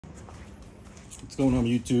What's going on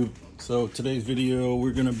YouTube? So today's video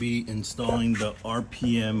we're going to be installing the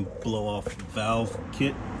RPM blow-off valve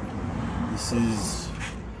kit. This is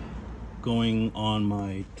going on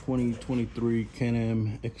my 2023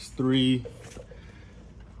 Can-Am X3.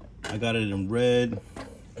 I got it in red.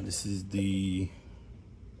 This is the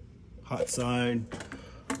hot side,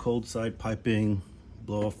 cold side piping,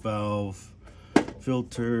 blow-off valve,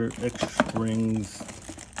 filter, extra springs,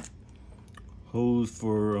 hose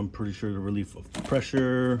for, I'm pretty sure, the relief of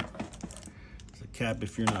pressure. It's a cap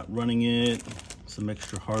if you're not running it. Some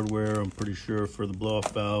extra hardware, I'm pretty sure, for the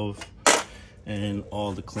blow-off valve, and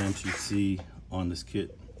all the clamps you see on this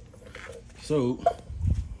kit. So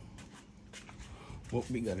what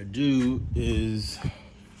we gotta do is,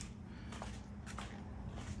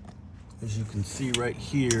 as you can see right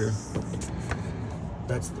here,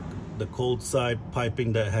 that's the cold side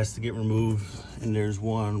piping that has to get removed, and there's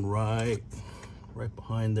one right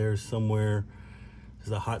behind there somewhere. This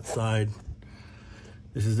is the hot side.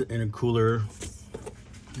 This is the intercooler,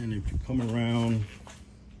 and if you come around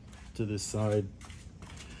to this side,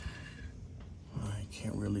 I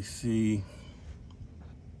can't really see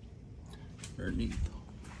underneath.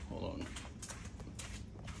 Hold on.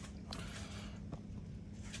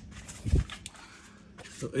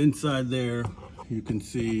 So inside there, you can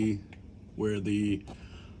see where the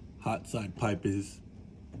hot side pipe is.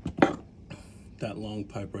 That long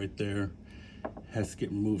pipe right there has to get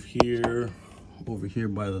removed here, over here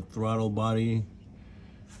by the throttle body,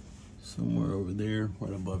 somewhere over there,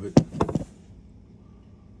 right above it.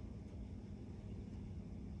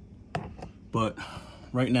 But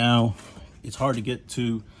right now, it's hard to get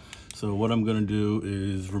to, so what I'm gonna do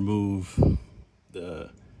is remove the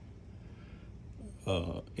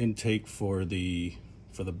intake for the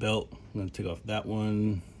belt. I'm gonna take off that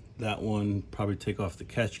one, probably take off the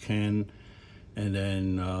catch can, and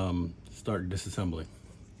then start disassembling.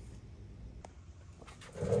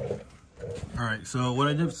 All right, so what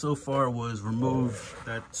I did so far was remove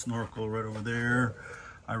that snorkel right over there.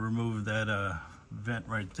 I removed that vent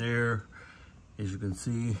right there, as you can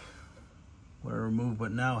see what I removed,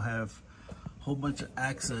 but now I have a whole bunch of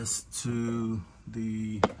access to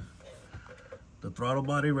the throttle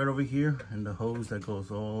body right over here, and the hose that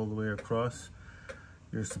goes all the way across.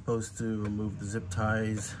 You're supposed to remove the zip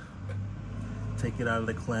ties, take it out of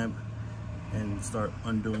the clamp, and start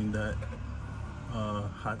undoing that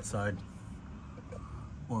hot side,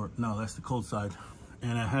 or no, that's the cold side.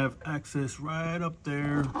 And I have access right up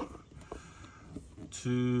there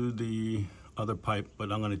to the other pipe,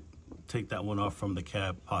 but I'm gonna take that one off from the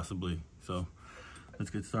cab possibly. So let's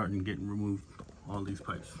get started and get removed all these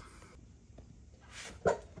pipes.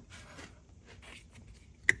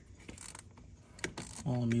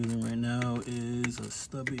 All I'm using right now is a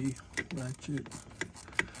stubby ratchet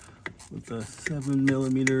with a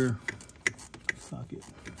 7mm socket.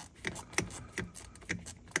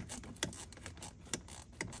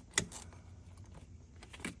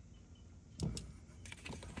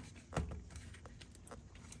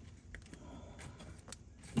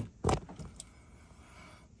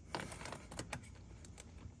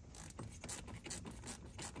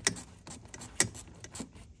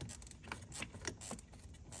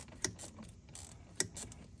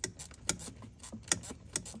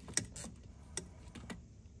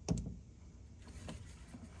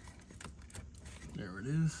 There it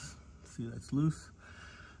is. See, that's loose.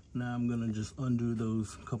 Now I'm gonna just undo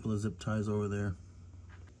those couple of zip ties over there.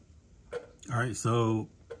 All right, so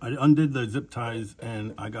I undid the zip ties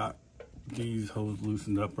and I got these hoses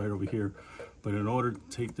loosened up right over here. But in order to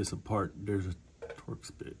take this apart, there's a torque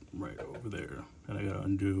spit right over there that I gotta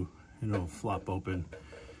undo, and it'll flop open,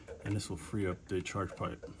 and this will free up the charge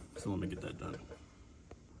pipe. So let me get that done.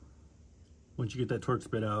 Once you get that torque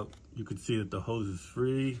spit out, you can see that the hose is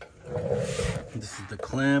free. This is the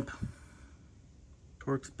clamp,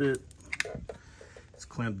 torque spit. It's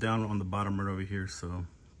clamped down on the bottom right over here, so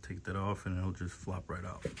take that off and it'll just flop right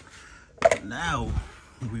out. Now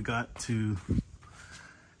we got to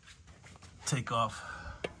take off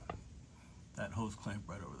that hose clamp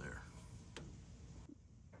right over there.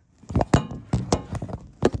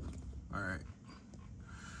 All right,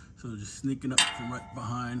 so just sneaking up from right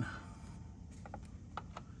behind,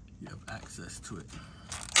 you have access to it.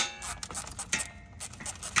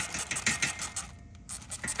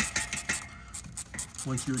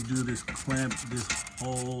 Once you do this clamp, this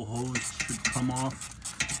whole hose should come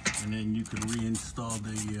off, and then you can reinstall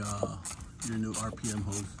your new RPM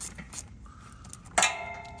hose.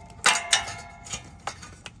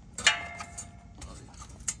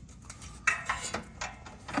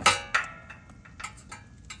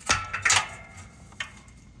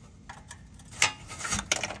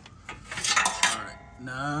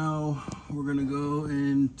 Now we're gonna go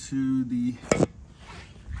into the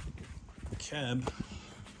cab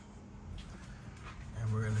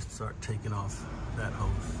and we're gonna start taking off that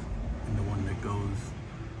hose and the one that goes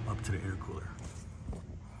up to the intercooler.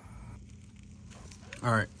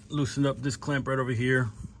 All right, loosened up this clamp right over here.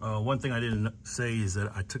 One thing I didn't say is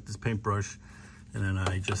that I took this paintbrush and then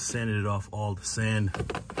I just sanded it off all the sand.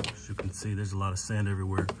 As you can see, there's a lot of sand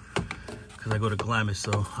everywhere because I go to Glamis,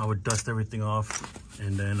 so I would dust everything off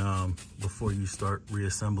and then before you start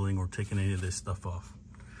reassembling or taking any of this stuff off.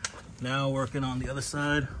 Now working on the other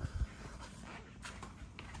side.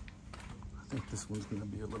 I think this one's gonna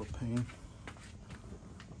be a little pain.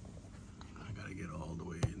 I gotta get all the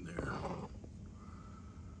way in there.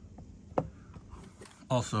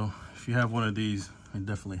 Also, if you have one of these, it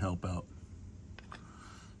definitely help out.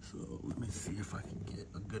 So let me see if I can get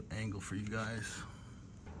a good angle for you guys.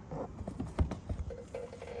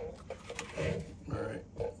 All right,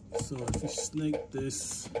 so if you snake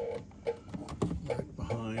this right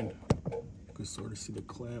behind, you can sort of see the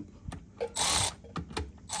clamp.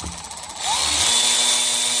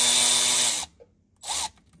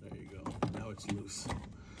 There you go, now it's loose.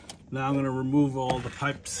 Now I'm gonna remove all the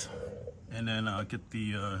pipes and then get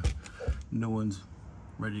the new ones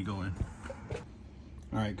ready to go in.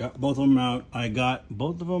 All right, got both of them out. I got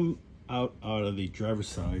both of them out of the driver's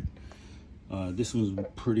side. This was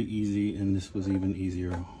pretty easy and this was even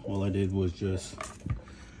easier. All I did was just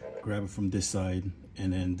grab it from this side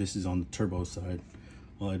and then this is on the turbo side.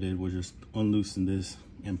 All I did was just unloosen this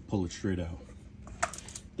and pull it straight out.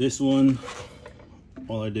 This one,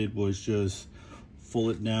 all I did was just pull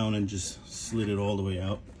it down and just slid it all the way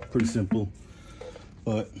out. Pretty simple.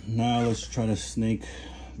 But now let's try to snake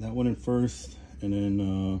that one in first and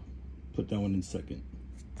then put that one in second.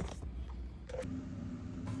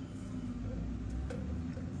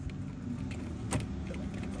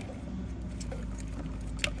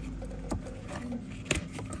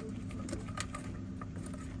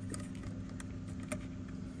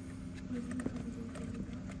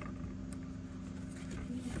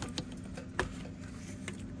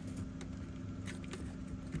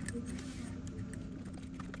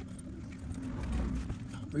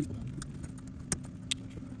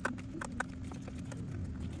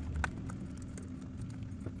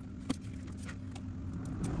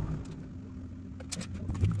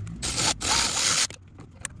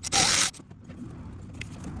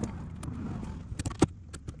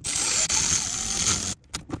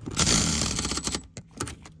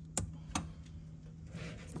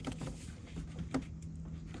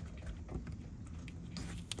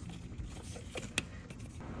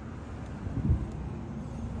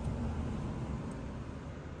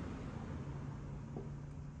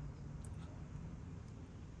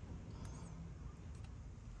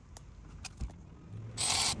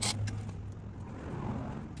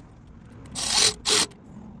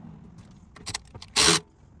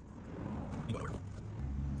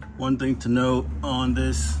 One thing to note on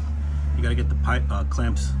this, you gotta get the pipe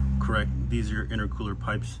clamps correct. These are your intercooler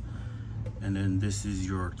pipes, and then this is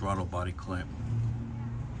your throttle body clamp.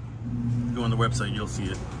 Go on the website, you'll see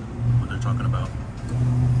it, what they're talking about.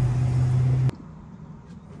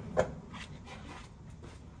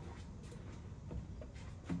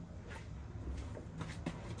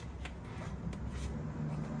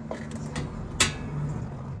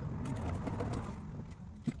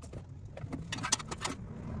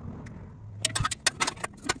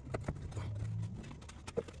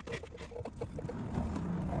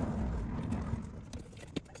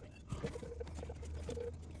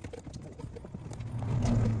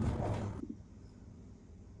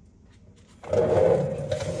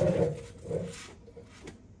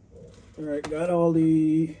 All right, got all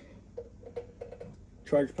the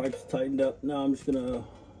charge pipes tightened up. Now I'm just gonna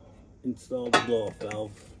install the blow-off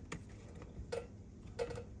valve.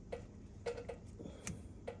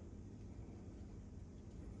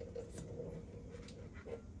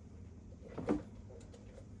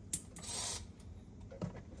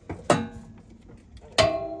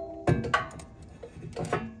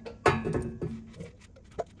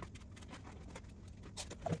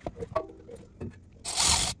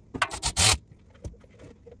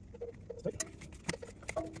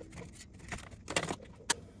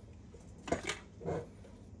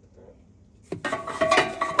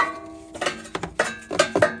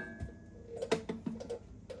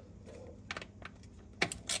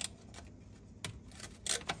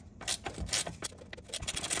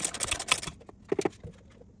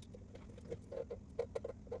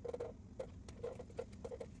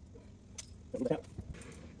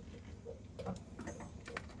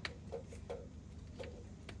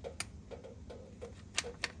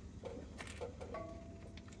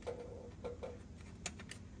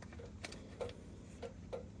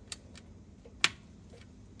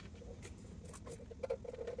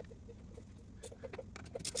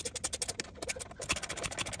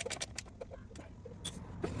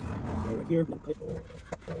 here.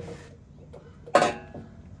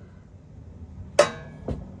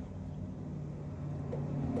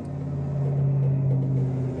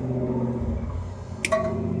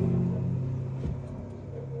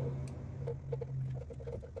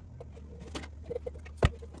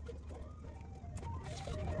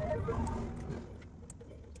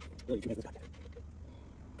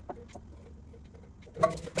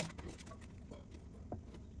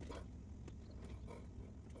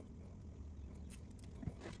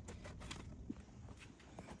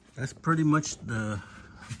 That's pretty much the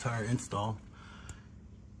entire install.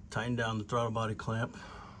 Tighten down the throttle body clamp,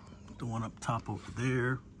 the one up top over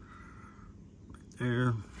there, right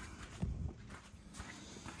there.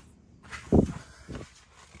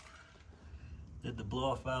 Did the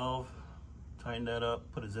blow off valve, tighten that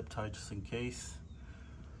up, put a zip tie just in case,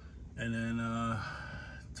 and then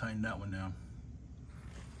tighten that one down.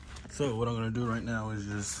 So what I'm gonna do right now is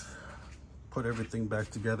just put everything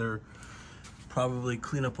back together, probably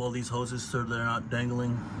clean up all these hoses so they're not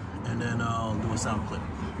dangling, and then I'll do a sound clip.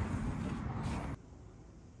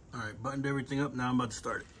 All right, buttoned everything up, now I'm about to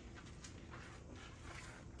start it.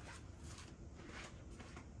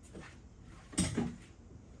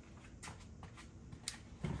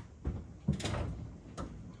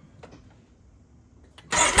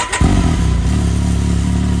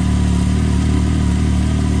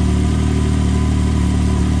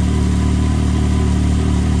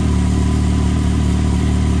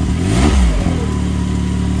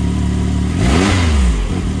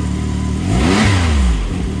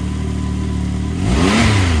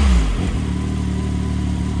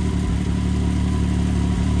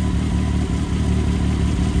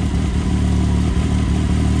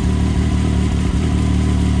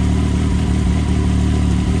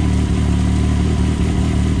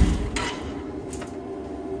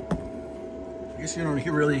 You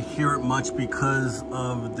don't really hear it much because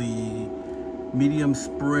of the medium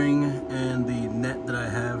spring and the net that I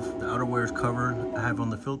have, the outerwear is covered, I have on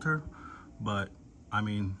the filter, but I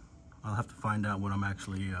mean, I'll have to find out when I'm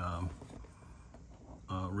actually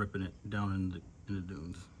ripping it down in the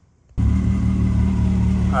dunes.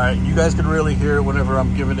 All right, you guys can really hear it whenever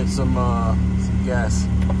I'm giving it some gas.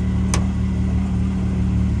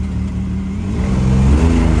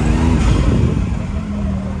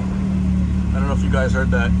 I don't know if you guys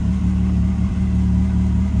heard that.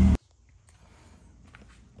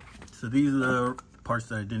 So these are the parts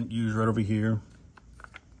that I didn't use right over here.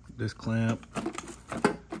 This clamp,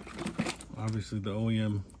 obviously the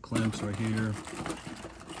OEM clamps right here.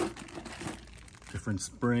 Different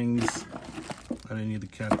springs. I didn't need the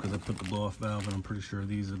cap because I put the blow-off valve, and I'm pretty sure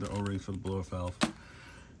these are the O-rings for the blow-off valve.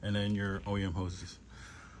 And then your OEM hoses.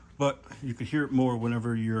 But you can hear it more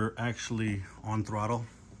whenever you're actually on throttle.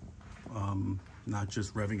 Not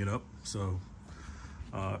just revving it up. So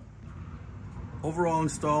overall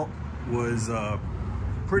install was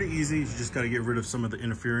pretty easy. You just got to get rid of some of the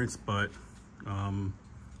interference, but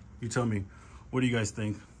you tell me, what do you guys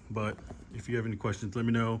think? But if you have any questions, let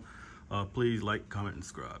me know. Please like, comment, and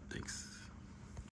subscribe. Thanks.